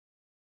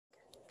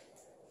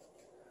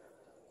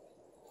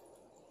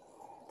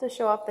To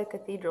show off the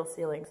cathedral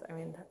ceilings. I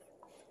mean,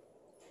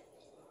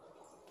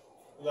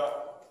 Yeah.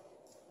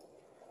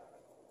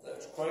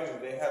 That's crazy.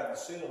 They had the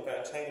ceiling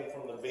fans hanging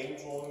from the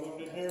beams when we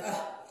moved in here.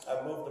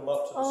 I moved them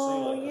up to the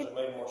ceiling because it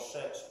made more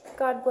sense.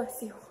 God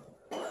bless you.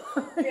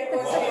 It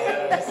was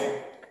hideous.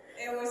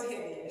 It was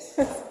hideous.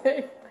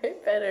 Way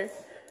better.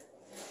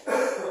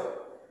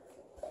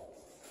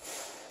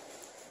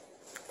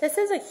 This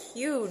is a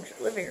huge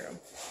living room.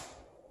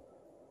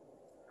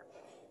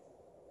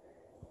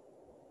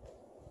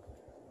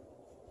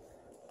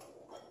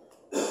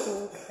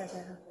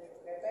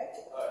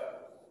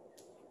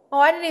 Oh,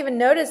 I didn't even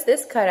notice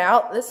this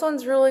cutout. This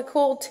one's really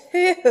cool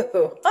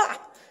too. Ah,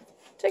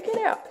 check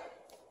it out.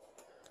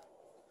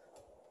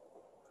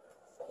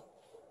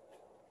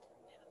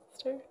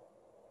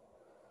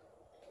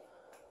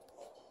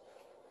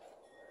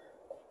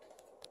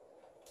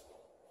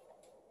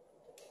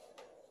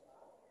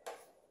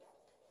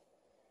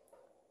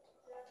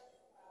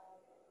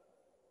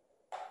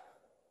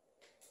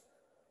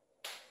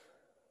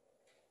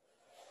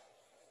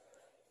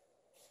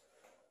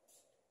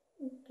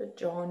 The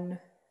John.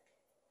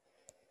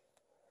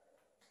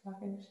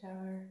 Walk in the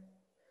shower.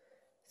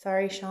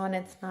 Sorry, Sean,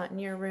 it's not in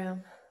your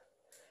room.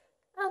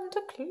 And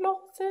a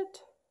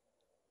closet.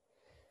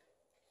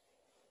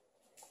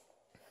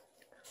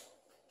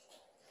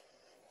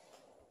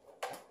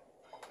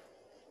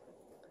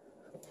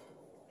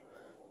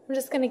 I'm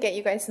just gonna get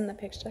you guys in the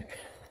picture.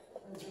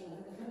 That's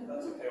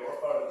okay. We're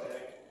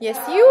photogenic. Yes,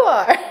 you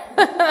are.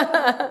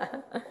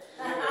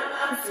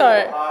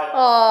 Sorry.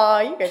 Oh,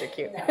 you guys are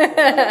cute.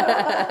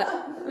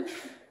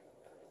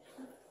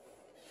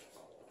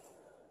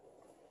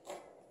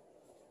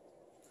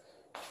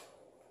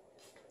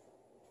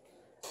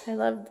 I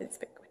love these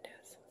big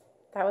windows.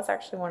 That was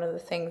actually one of the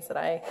things that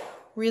I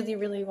really,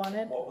 really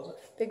wanted. What was it?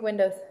 Big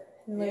windows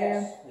in the living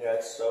room. Yeah,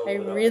 it's so I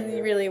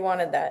really, really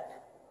wanted that.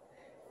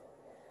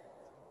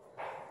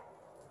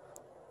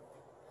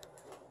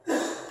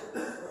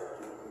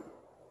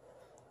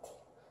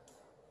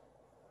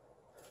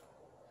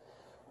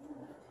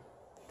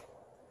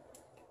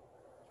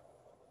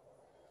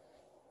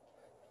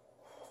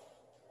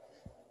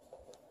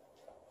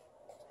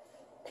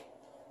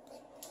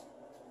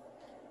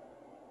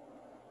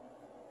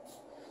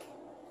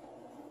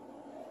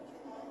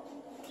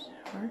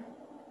 Shower.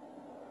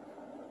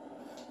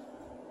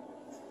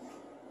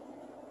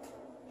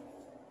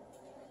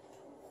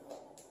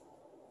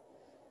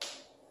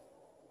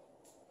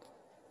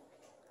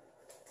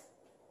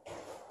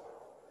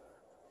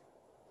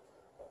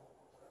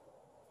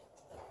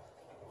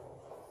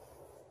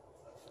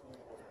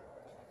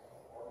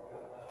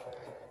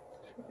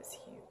 It was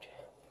huge.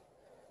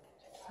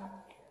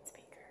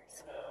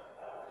 Speakers.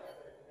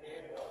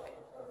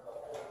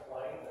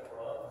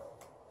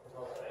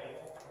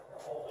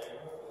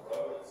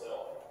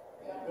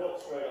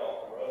 Built straight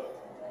off the road.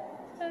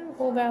 And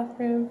full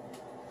bathroom.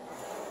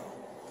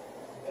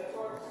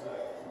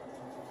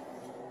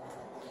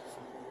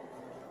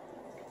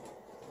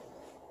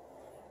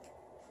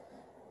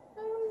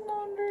 And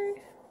laundry.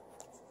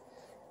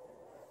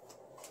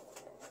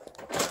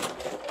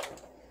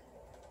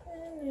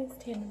 And nice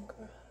tandem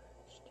garage.